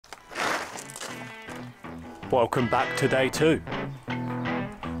Welcome back to day 2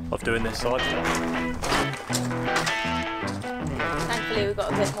 of doing this side stuff. Thankfully we've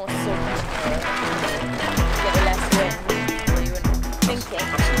got a bit more salt here, a bit less wind, so you wouldn't think it.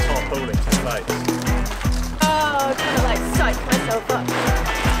 Have some tarpaulin to the face. Oh, I'm trying to like psych myself up.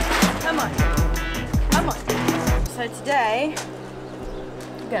 Come on, come on. So today,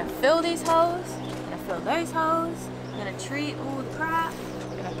 I'm gonna fill these holes, I'm gonna fill those holes, I'm gonna treat all the crap,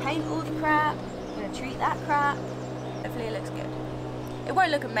 I'm gonna paint all the crap, I'm gonna treat that crap. Hopefully it looks good. It won't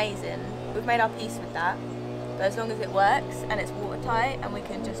look amazing, we've made our peace with that, but as long as it works and it's watertight and we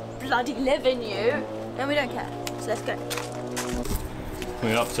can just bloody live in you, then we don't care. So let's go. What are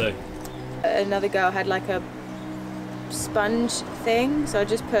you up to? Another girl had like a sponge thing, so I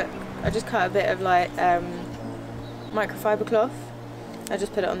just cut a bit of like microfiber cloth. I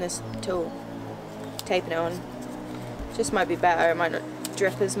just put it on this tool, taping it on. Just might be better, it might not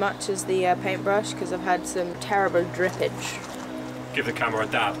drip as much as the paintbrush because I've had some terrible drippage. Give the camera a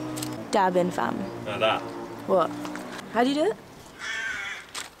dab. Dab in, fam. Like that. What? How do you do it?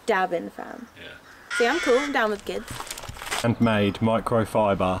 Dab in, fam. Yeah. See, I'm cool, I'm down with kids. Handmade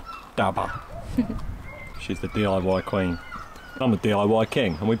microfiber dabber. She's the DIY queen. I'm the DIY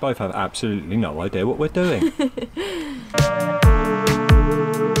king, and we both have absolutely no idea what we're doing.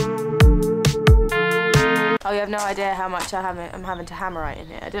 Oh, you have no idea how much I'm having to hammer right in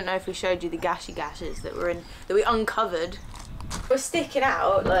here. I don't know if we showed you the gashes that we uncovered. We're sticking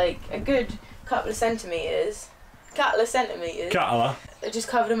out like a good couple of centimetres. Catala. I just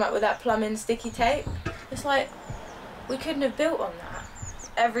covered them up with that plumbing sticky tape. It's like, we couldn't have built on that.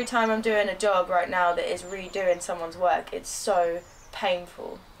 Every time I'm doing a job right now that is redoing someone's work, it's so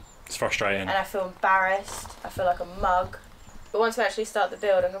painful. It's frustrating. And I feel embarrassed, I feel like a mug. But once we actually start the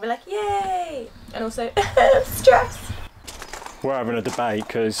build, I'm gonna be like, yay! And also, stress! We're having a debate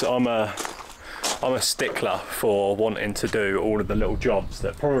because I'm a stickler for wanting to do all of the little jobs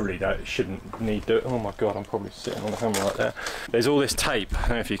that probably shouldn't need do. Oh my god, I'm probably sitting on the camera right there. There's all this tape, I don't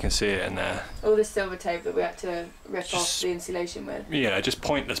know if you can see it in there. All this silver tape that we had to rip off the insulation with. Yeah, just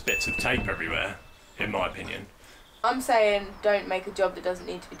pointless bits of tape everywhere, in my opinion. I'm saying don't make a job that doesn't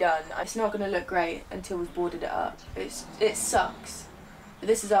need to be done. It's not going to look great until we've boarded it up. It sucks. But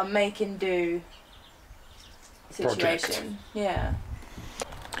this is our make and do situation. Project. Yeah.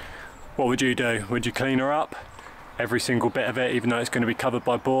 What would you do? Would you clean her up? Every single bit of it, even though it's going to be covered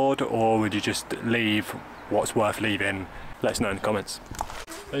by board? Or would you just leave what's worth leaving? Let us know in the comments.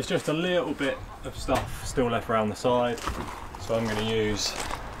 There's just a little bit of stuff still left around the side. So I'm going to use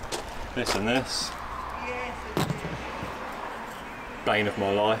this and this. Bane of my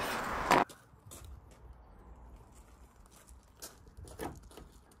life.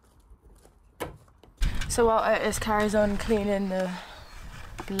 So while Otis carries on cleaning the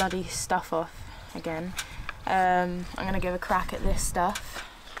bloody stuff off again, I'm going to give a crack at this stuff.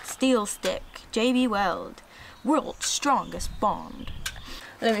 Steel stick, JB Weld, world's strongest bond.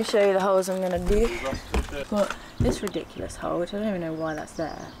 Let me show you the holes I'm going to do. Got this ridiculous hole, which I don't even know why that's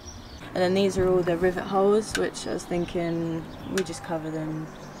there. And then these are all the rivet holes, which I was thinking we just cover them,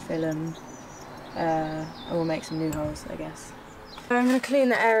 fill them, and we'll make some new holes, I guess. So I'm going to clean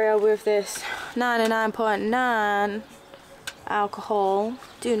the area with this 99.9 alcohol,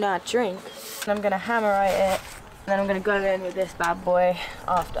 do not drink. And I'm going to hammerite it, and then I'm going to go in with this bad boy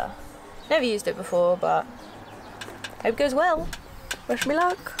after. Never used it before, but hope it goes well. Wish me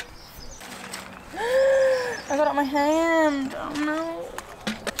luck. I got it on my hand, oh no.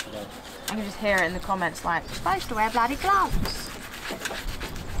 I can just hear it in the comments like, you're supposed to wear bloody gloves.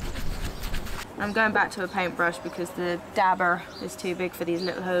 I'm going back to a paintbrush because the dabber is too big for these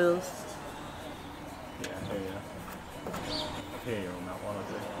little holes. Yeah, I hear you on that one, I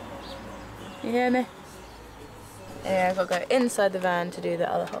do. You hear me? Yeah, I've got to go inside the van to do the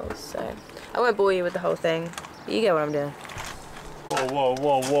other holes, so I won't bore you with the whole thing, but you get what I'm doing. Whoa, whoa,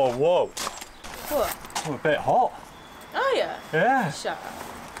 whoa, whoa, whoa. What? I'm a bit hot. Oh yeah? Yeah. Shut up.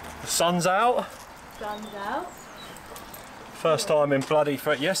 The sun's out. Sun's out. First time in bloody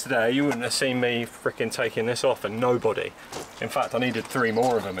yesterday you wouldn't have seen me fricking taking this off, and nobody. In fact, I needed 3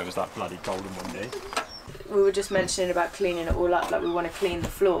 more of them, it was that bloody cold and windy. We were just mentioning about cleaning it all up, like we want to clean the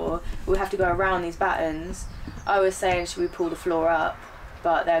floor. We have to go around these battens. I was saying should we pull the floor up,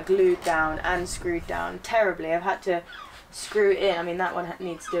 but they're glued down and screwed down terribly. I've had to screw it in. I mean, that one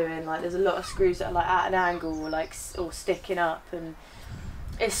needs doing. Like, there's a lot of screws that are like at an angle or like or sticking up, and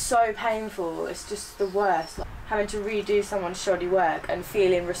it's so painful. It's just the worst. Like, having to redo someone's shoddy work and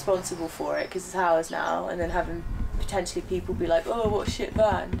feeling responsible for it because it's ours now, and then having potentially people be like, oh, what a shit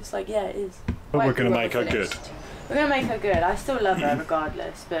van. It's like, yeah, it is. But we're going to make her good. We're going to make her good. I still love her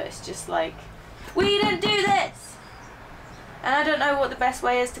regardless, but it's just like, We didn't do this! And I don't know what the best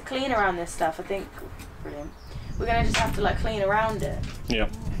way is to clean around this stuff. I think, brilliant. We're gonna just have to like clean around it. Yeah.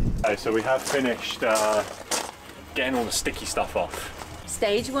 Okay, so we have finished getting all the sticky stuff off.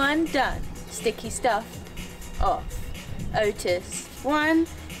 Stage 1 done. Sticky stuff off. Otis 1,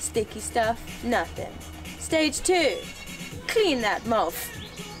 sticky stuff, nothing. Stage 2, clean that mouth.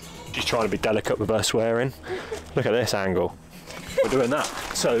 She's trying to be delicate with her swearing. Look at this angle. We're doing that.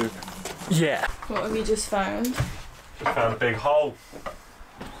 So, yeah. What have you just found? Just found a big hole.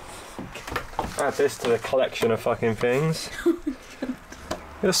 Add this to the collection of fucking things. Look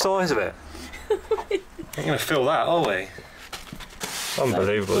at the size of it. Ain't gonna fill that, are we?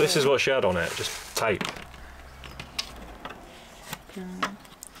 Unbelievable. This is what she had on it, just tape.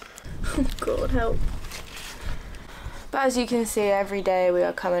 Oh God, help. But as you can see, every day we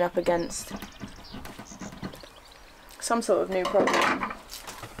are coming up against some sort of new problem.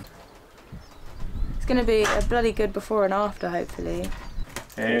 It's going to be a bloody good before and after, hopefully.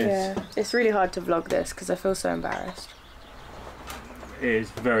 It is. Yeah. It's really hard to vlog this because I feel so embarrassed. It is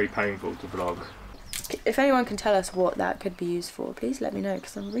very painful to vlog. If anyone can tell us what that could be used for, please let me know,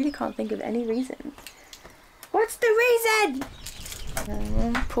 because I really can't think of any reason. What's the reason?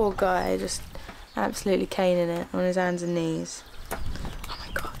 Poor guy, just absolutely caning it on his hands and knees. Oh my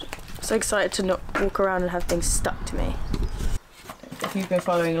God. I'm so excited to not walk around and have things stuck to me. If you've been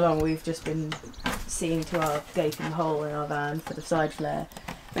following along, we've just been seeing to our gaping hole in our van for the side flare.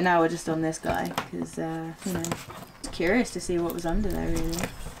 But now we're just on this guy, because, you know, curious to see what was under there, really.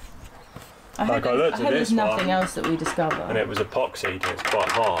 I hope there's nothing else that we discover. And it was epoxied, it's quite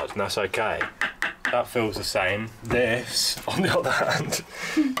hard, and that's okay. That feels the same. This, on the other hand,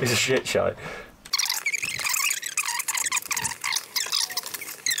 is a shit show.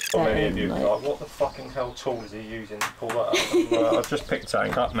 Many of you are like, what the fucking hell tool is he using to pull that up? I've just picked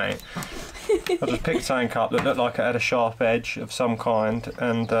something up, mate. I just picked something up that looked like it had a sharp edge of some kind,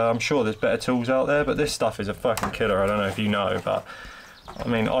 and I'm sure there's better tools out there, but this stuff is a fucking killer. I don't know if you know, but I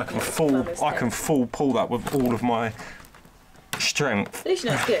mean, I can full pull that with all of my strength. At least you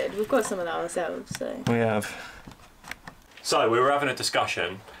know it's good. We've got some of that ourselves, so. We have. So we were having a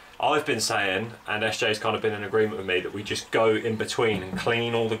discussion. I've been saying, and SJ's kind of been in agreement with me, that we just go in between and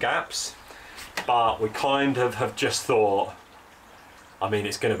clean all the gaps. But we kind of have just thought, I mean,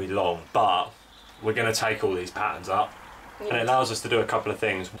 it's going to be long, but we're going to take all these patterns up. And it allows us to do a couple of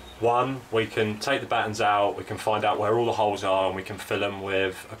things. One, we can take the battens out, we can find out where all the holes are, and we can fill them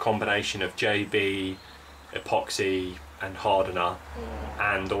with a combination of JB, epoxy and hardener,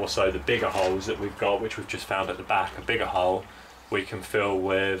 and also the bigger holes that we've got, which we've just found at the back, a bigger hole we can fill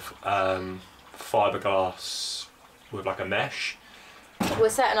with fiberglass with like a mesh. We're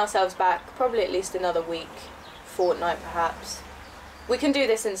setting ourselves back probably at least another week, fortnight perhaps. We can do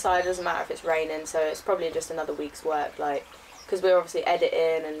this inside, doesn't matter if it's raining, so it's probably just another week's work, like, because we're obviously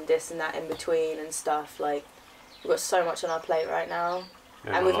editing and this and that in between and stuff. Like, we've got so much on our plate right now,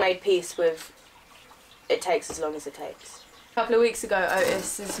 and we've made peace with it takes as long as it takes. A couple of weeks ago,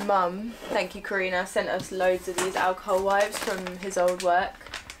 Otis's mum, thank you Karina, sent us loads of these alcohol wipes from his old work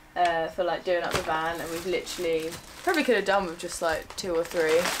for like doing up the van, and we've literally probably could have done with just like 2 or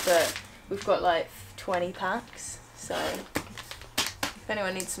 3, but we've got like 20 packs, so if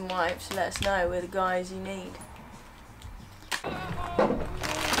anyone needs some wipes, let us know. We're the guys you need. Oh,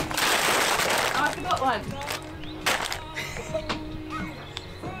 I forgot one.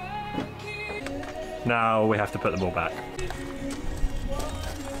 Now we have to put them all back.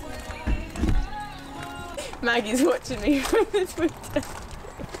 Maggie's watching me from the Twitter.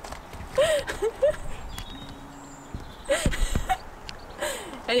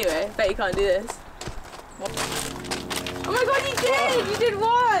 Anyway, bet you can't do this. Oh my God, you did! You did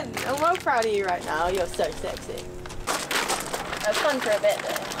one! I'm well proud of you right now. You're so sexy. It was fun for a bit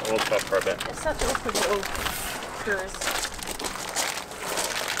though. It was fun for a bit. It's such awkward little cruise.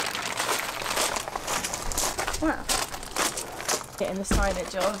 Wow. Getting the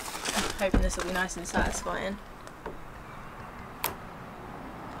signage off. Hoping this will be nice and satisfying.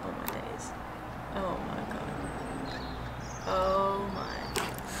 Oh my days. Oh my God. Oh my.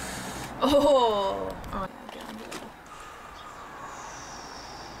 Oh! Oh God.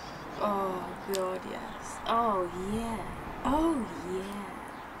 Oh God, yes. Oh yeah. Oh yeah.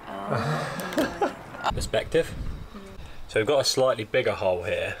 Oh my. Perspective. So we've got a slightly bigger hole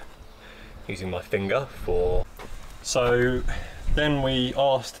here, using my finger for. So then we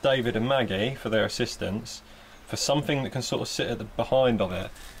asked David and Maggie for their assistance for something that can sort of sit at the behind of it.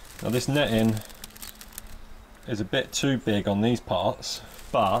 Now this netting is a bit too big on these parts,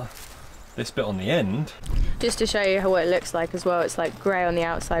 but this bit on the end. Just to show you what it looks like as well, it's like grey on the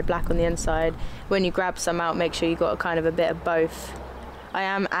outside, black on the inside. When you grab some out, make sure you got a kind of a bit of both. I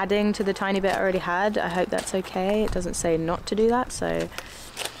am adding to the tiny bit I already had. I hope that's okay. It doesn't say not to do that, so.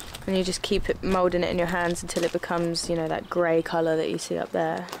 And you just keep it moulding it in your hands until it becomes, you know, that grey colour that you see up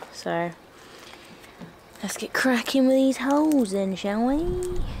there. So let's get cracking with these holes then, shall we?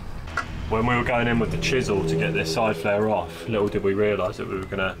 When we were going in with the chisel to get this side flare off, little did we realise that we were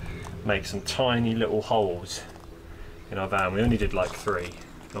going to make some tiny little holes in our van. We only did like 3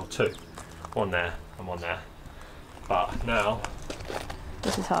 or 2. One there and one there. But now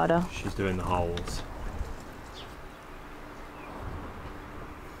this is harder. She's doing the holes.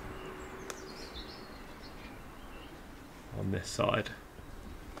 On this side.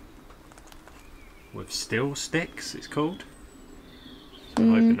 With steel sticks, it's called.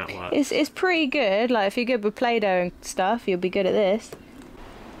 I'm hoping that works. It's pretty good. Like if you're good with Play-Doh and stuff, you'll be good at this.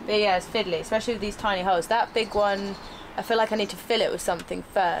 But yeah, it's fiddly, especially with these tiny holes. That big one, I feel like I need to fill it with something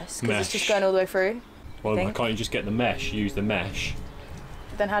first because it's just going all the way through. Well, why can't you just get the mesh? Use the mesh.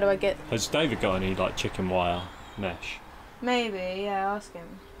 Then how do I get? Has David got any like chicken wire mesh? Maybe, yeah. Ask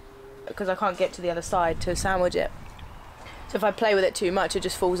him. Because I can't get to the other side to sandwich it. So if I play with it too much, it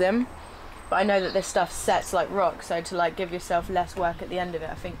just falls in. But I know that this stuff sets like rock, so to like give yourself less work at the end of it,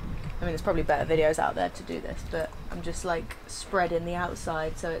 I mean there's probably better videos out there to do this, but I'm just like spreading the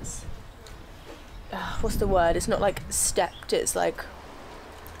outside so it's, what's the word? It's not like stepped, it's like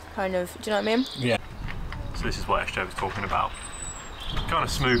kind of, do you know what I mean? Yeah. So this is what SJ was talking about. Kind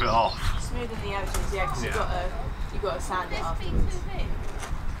of smooth it off. Smoothing the edges, yeah, because you've got to sand it afterwards.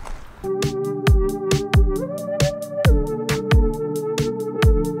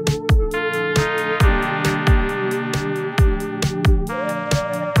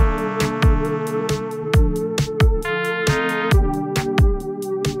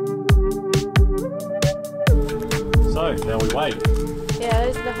 So now we wait. Yeah,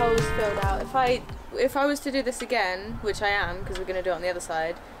 those are the holes filled out. If I was to do this again, which I am because we're going to do it on the other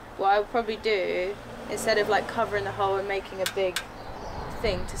side, what I would probably do, instead of like covering the hole and making a big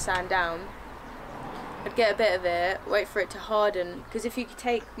thing to sand down, I'd get a bit of it, wait for it to harden, because if you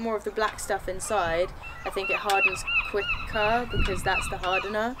take more of the black stuff inside, I think it hardens quicker because that's the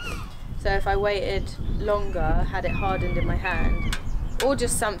hardener. So if I waited longer, had it hardened in my hand, or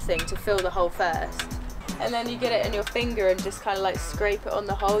just something to fill the hole first, and then you get it in your finger and just kind of like scrape it on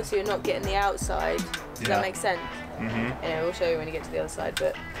the hole so you're not getting the outside. Does that make sense? Mm-hmm. Anyway, we'll show you when you get to the other side,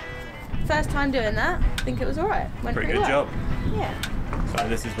 but first time doing that, I think it was alright. Went pretty good job. Yeah. So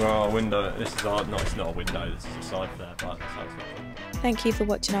this is where our window, this is our, no it's not a window, this is a side flare, but Thank you for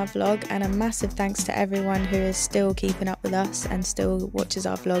watching our vlog, and a massive thanks to everyone who is still keeping up with us and still watches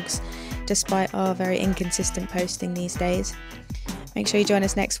our vlogs despite our very inconsistent posting these days. Make sure you join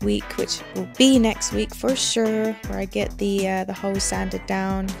us next week, which will be next week for sure, where I get the holes sanded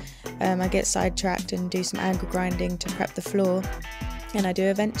down, I get sidetracked and do some angle grinding to prep the floor, and I do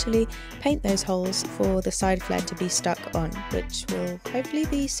eventually paint those holes for the side flare to be stuck on, which will hopefully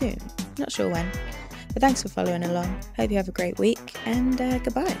be soon. Not sure when. But thanks for following along. Hope you have a great week, and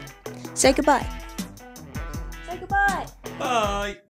goodbye. Say goodbye. Say goodbye. bye.